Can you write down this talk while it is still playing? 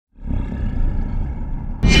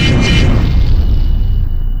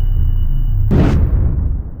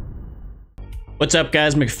What's up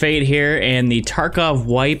guys, McFade here, and the Tarkov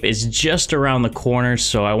wipe is just around the corner,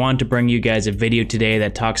 so I wanted to bring you guys a video today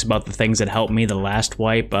that talks about the things that helped me the last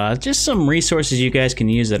wipe. Just some resources you guys can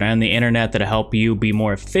use that are on the internet that'll help you be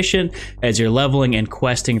more efficient as you're leveling and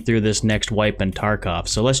questing through this next wipe in Tarkov.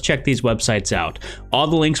 So let's check these websites out. All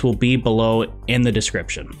the links will be below in the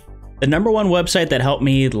description. The number one website that helped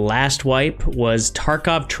me last wipe was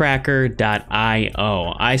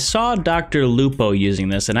tarkovtracker.io. I saw Dr. Lupo using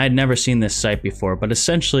this, and I'd never seen this site before, but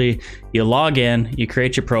essentially you log in, you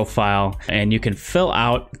create your profile, and you can fill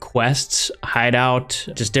out quests, hideout,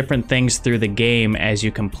 just different things through the game as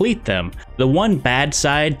you complete them. The one bad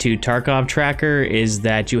side to Tarkov Tracker is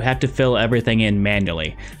that you have to fill everything in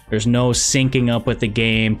manually. There's no syncing up with the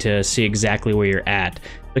game to see exactly where you're at.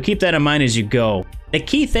 So keep that in mind as you go. The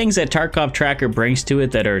key things that Tarkov Tracker brings to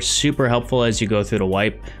it that are super helpful as you go through the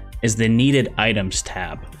wipe is the needed items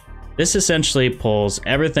tab. This essentially pulls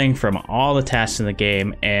everything from all the tasks in the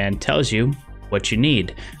game and tells you what you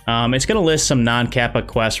need. It's gonna list some non-Kappa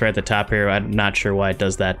quests right at the top here. I'm not sure why it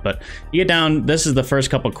does that, but you get down, this is the first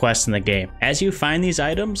couple quests in the game. As you find these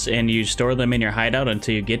items and you store them in your hideout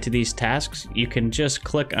until you get to these tasks, you can just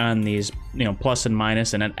click on these, plus and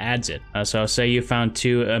minus, and it adds it. So say you found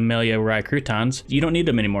 2 Amelia Rye croutons, you don't need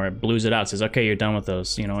them anymore. It blues it out, says, okay, you're done with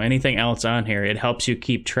those. Anything else on here, it helps you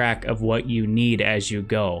keep track of what you need as you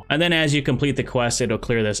go. And then as you complete the quest, it'll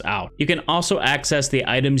clear this out. You can also access the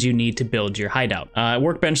items you need to build your hideout.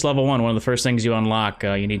 Workbench level 1, one of the first things you unlock,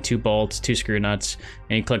 you need 2 bolts, 2 screw nuts,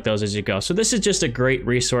 and you click those as you go. So this is just a great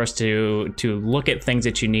resource to look at things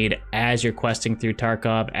that you need as you're questing through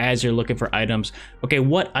Tarkov, as you're looking for items. Okay,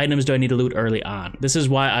 what items do I need to loot early on? This is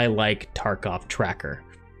why I like Tarkov Tracker.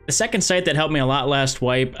 The second site that helped me a lot last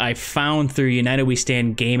wipe, I found through United We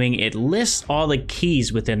Stand Gaming. It lists all the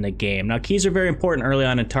keys within the game. Now, keys are very important early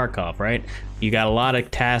on in Tarkov, right? You got a lot of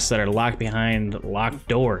tasks that are locked behind locked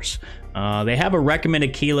doors. They have a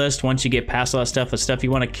recommended key list once you get past all that stuff, the stuff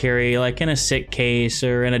you want to carry, like in a sit case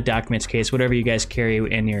or in a documents case, whatever you guys carry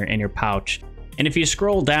in your pouch. And if you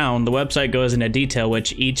scroll down, the website goes into detail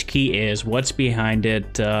which each key is, what's behind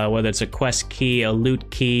it, whether it's a quest key, a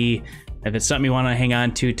loot key, if it's something you want to hang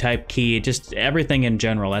on to type key, just everything in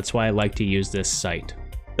general. That's why I like to use this site.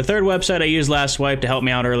 The third website I used last wipe to help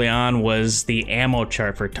me out early on was the ammo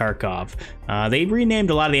chart for Tarkov. They renamed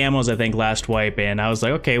a lot of the ammos, I think, last wipe, and I was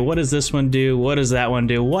like, okay, what does this one do? What does that one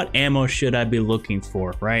do? What ammo should I be looking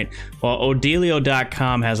for, right? Well,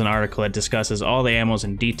 Odelio.com has an article that discusses all the ammos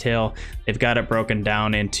in detail. They've got it broken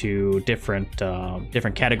down into different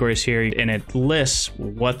categories here, and it lists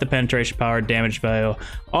what the penetration power, damage value,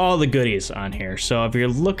 all the goodies on here. So if you're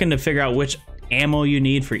looking to figure out which ammo you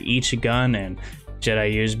need for each gun, and should I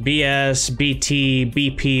use BS, BT,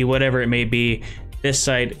 BP, whatever it may be, this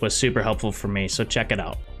site was super helpful for me, so check it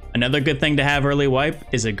out. Another good thing to have early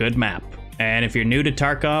wipe is a good map. And if you're new to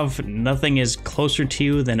Tarkov, nothing is closer to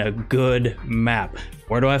you than a good map.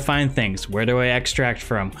 Where do I find things? Where do I extract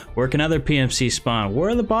from? Where can other PMC spawn?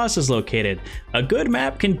 Where are the bosses located? A good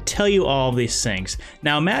map can tell you all of these things.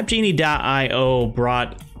 Now, mapgenie.io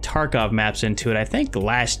brought Tarkov Maps into it, I think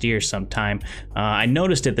last year sometime. I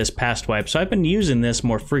noticed it this past wipe, so I've been using this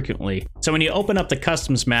more frequently. So when you open up the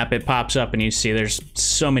customs map, it pops up and you see there's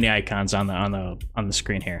so many icons on the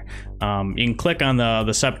screen here. You can click on the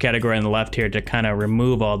subcategory on the left here to kind of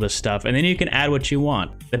remove all this stuff, and then you can add what you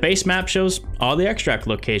want. The base map shows all the extract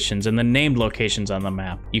locations and the named locations on the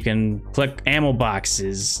map. You can click ammo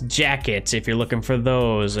boxes, jackets if you're looking for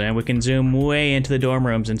those, and we can zoom way into the dorm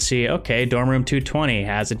rooms and see, okay, dorm room 220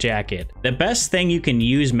 has a jacket. The best thing you can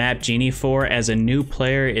use Map Genie for as a new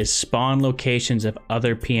player is spawn locations of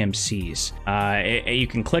other PMCs. You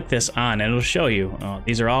can click this on and it'll show you,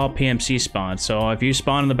 these are all PMC spawns. So if you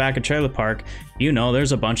spawn in the back of Trailer Park,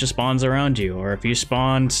 there's a bunch of spawns around you. Or if you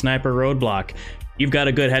spawn Sniper Roadblock, you've got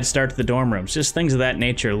a good head start to the dorm rooms. Just things of that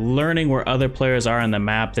nature. Learning where other players are on the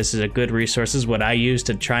map. This is a good resource. This is what I use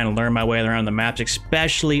to try and learn my way around the maps,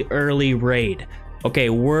 especially early raid.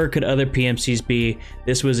 Okay, where could other PMCs be?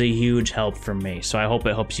 This was a huge help for me, so I hope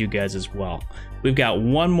it helps you guys as well. We've got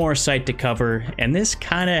one more site to cover, and this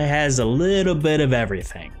kind of has a little bit of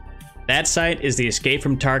everything. That site is the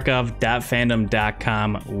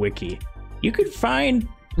escapefromtarkov.fandom.com wiki. You could find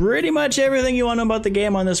pretty much everything you want to know about the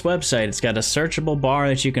game on this website. It's got a searchable bar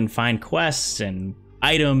that you can find quests and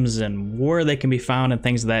items and where they can be found and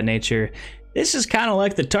things of that nature. This is kind of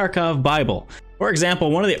like the Tarkov Bible. For example,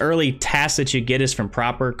 one of the early tasks that you get is from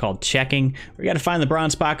Proper called checking. We got to find the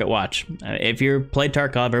bronze pocket watch. If you're played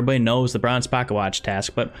Tarkov, everybody knows the bronze pocket watch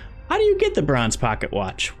task, but how do you get the bronze pocket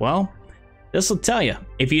watch? Well, This will tell you.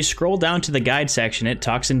 If you scroll down to the guide section, it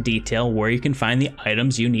talks in detail where you can find the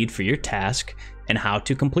items you need for your task and how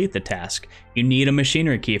to complete the task. You need a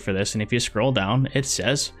machinery key for this, and if you scroll down, it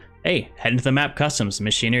says, hey, head into the map customs. The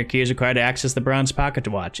machinery key is required to access the bronze pocket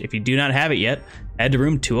watch. If you do not have it yet, head to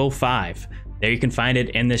room 205. There you can find it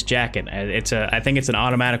in this jacket. I think it's an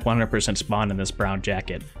automatic 100% spawn in this brown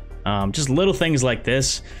jacket. Just little things like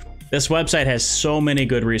this. This website has so many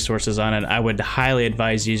good resources on it. I would highly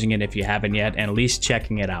advise using it if you haven't yet, and at least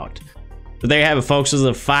checking it out. So there you have it, folks. Those are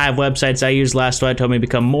the 5 websites I used last week to help me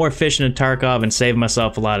become more efficient in Tarkov and save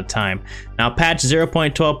myself a lot of time. Now, patch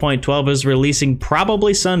 0.12.12 is releasing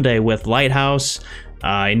probably Sunday with Lighthouse,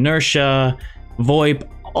 Inertia, VoIP,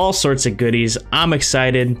 all sorts of goodies. I'm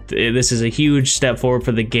excited. This is a huge step forward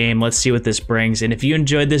for the game. Let's see what this brings. And if you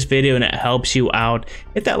enjoyed this video and it helps you out,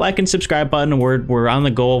 hit that like and subscribe button. We're on the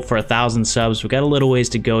goal for 1,000 subs. We've got a little ways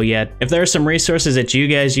to go yet. If there are some resources that you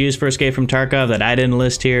guys use for Escape from Tarkov that I didn't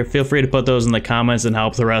list here, feel free to put those in the comments and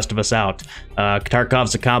help the rest of us out.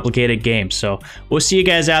 Tarkov's a complicated game, so we'll see you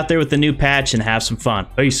guys out there with the new patch and have some fun.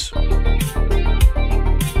 Peace.